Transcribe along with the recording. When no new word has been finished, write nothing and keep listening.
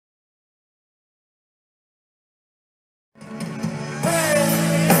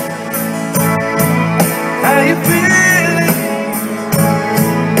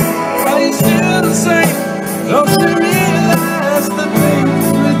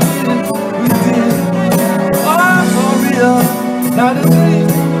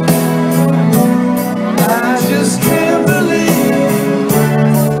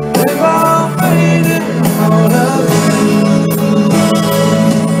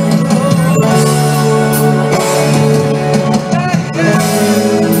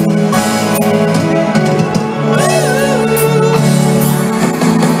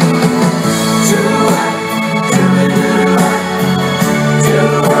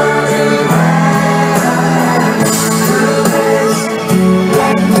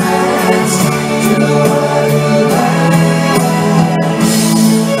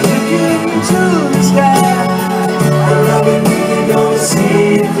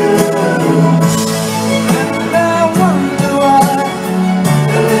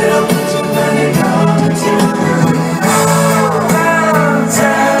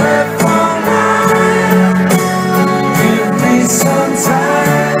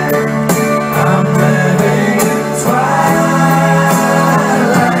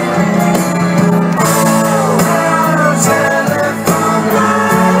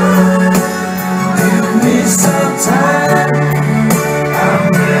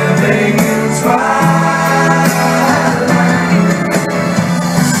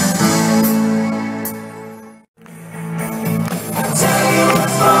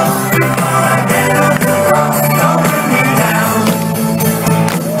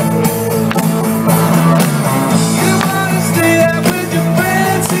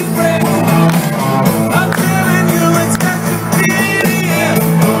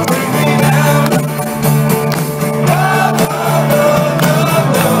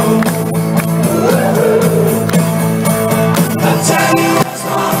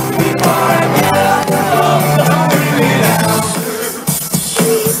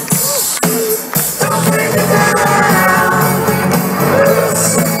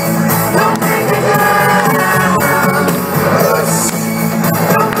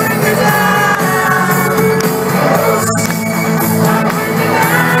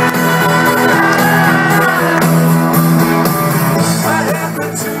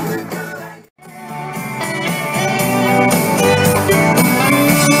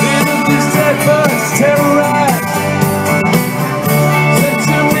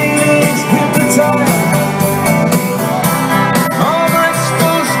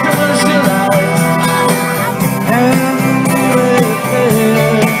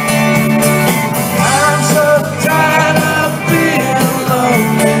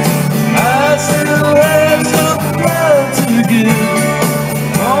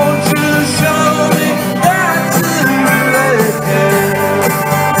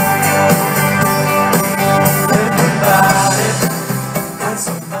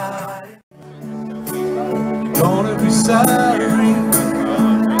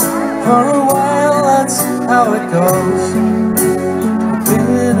For a while, that's how it goes.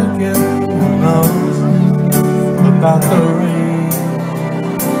 Then again, who knows about the rain?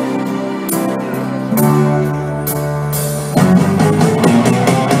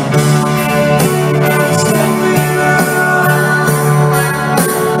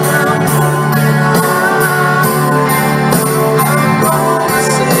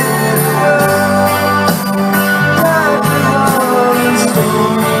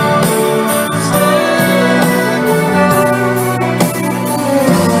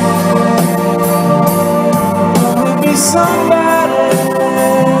 Somebody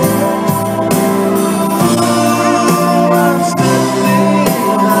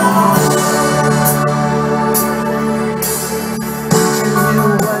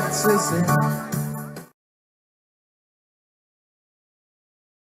what's this in?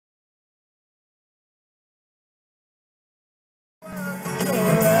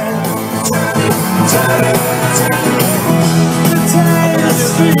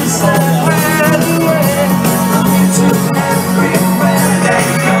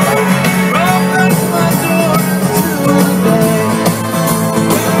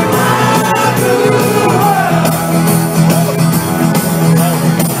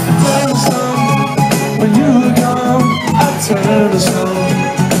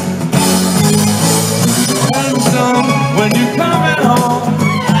 When you're coming home,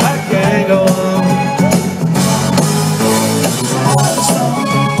 I can't go on.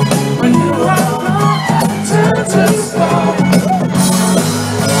 When you are gone, I turn to stone.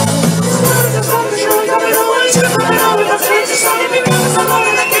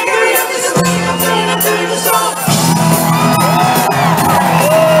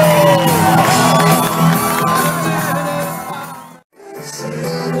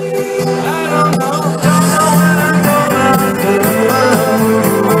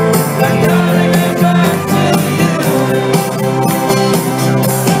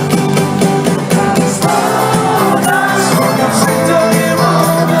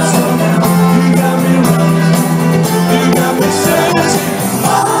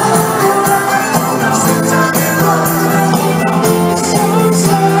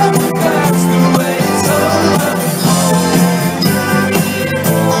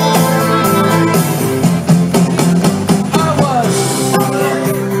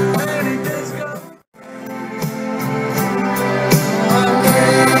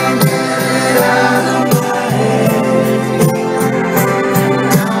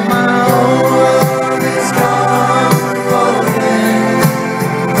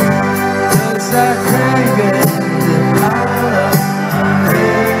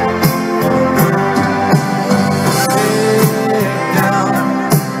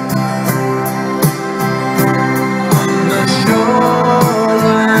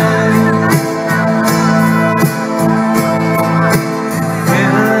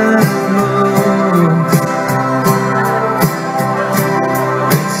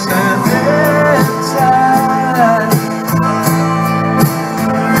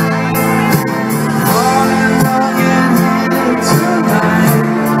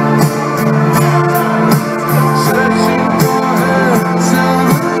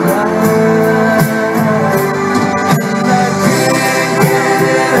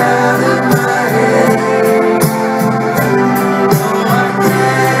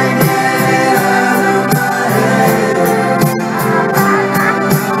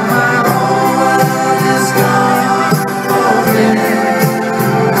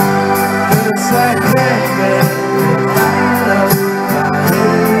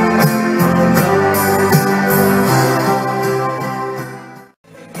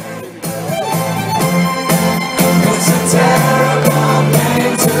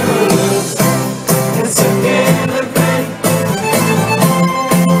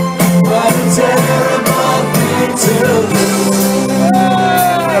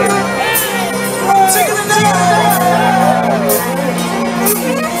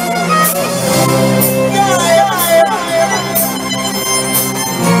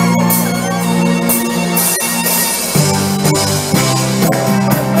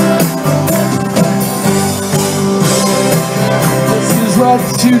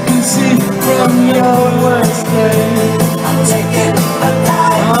 what you can see from your worst day. I'm taking a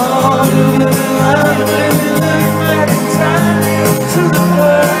dive. Oh, do the line when you look back in time to the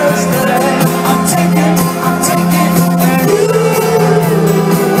first day. I'm taking you.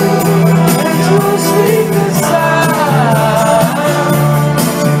 And you'll sweep aside.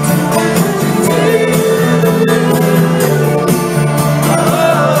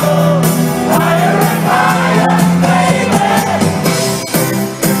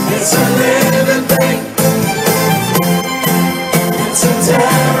 It's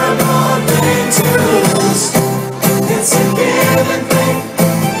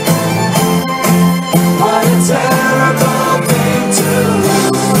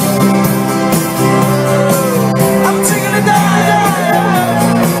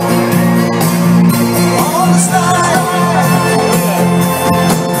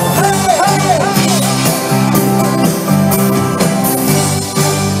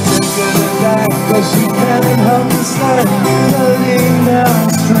just like floating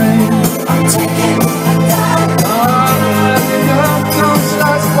downstream. I'm taking a dive. Rising up, don't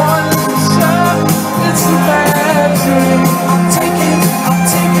start spoiling the sun. It's a bad dream. I'm taking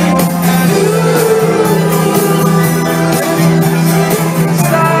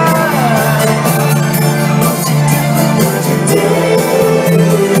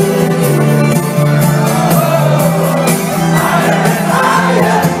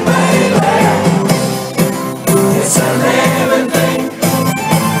it's a living thing.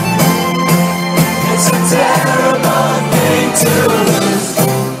 It's a terrible thing to lose.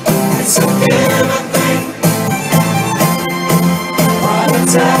 It's a given thing. What a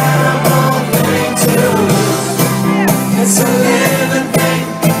terrible thing to lose. It's a living thing.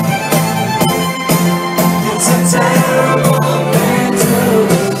 It's a terrible thing to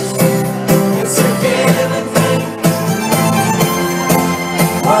lose. It's a given thing.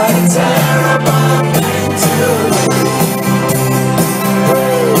 What a terrible thing to lose.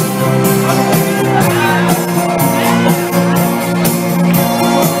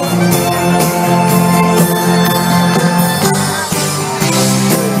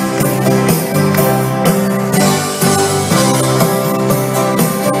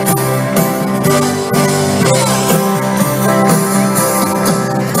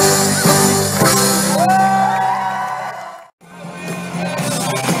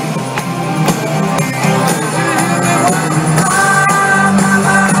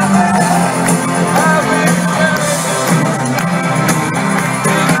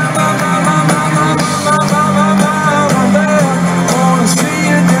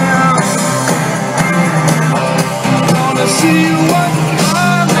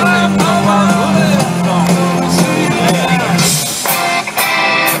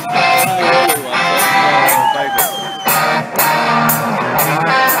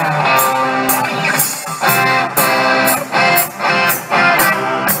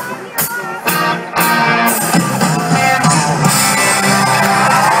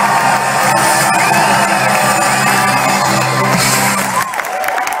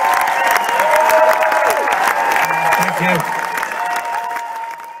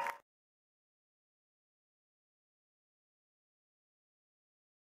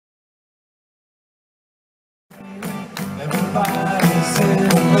 Everybody's in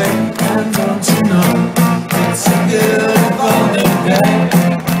the way, and don't you know it's a beautiful new day.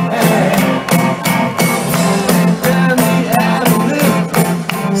 Hey, down the avenue,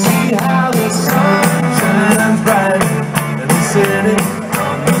 see how the sun shines bright in the city.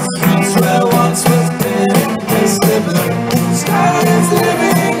 On the streets where once was pity, it's the blue sky is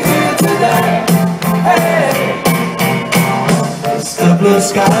living here today. Hey, it's the blue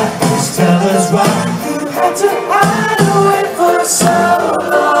sky, just tell us why you had to hide away for so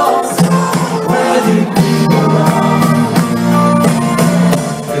long. Where did we go wrong?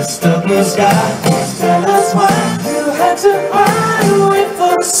 It's the blue sky.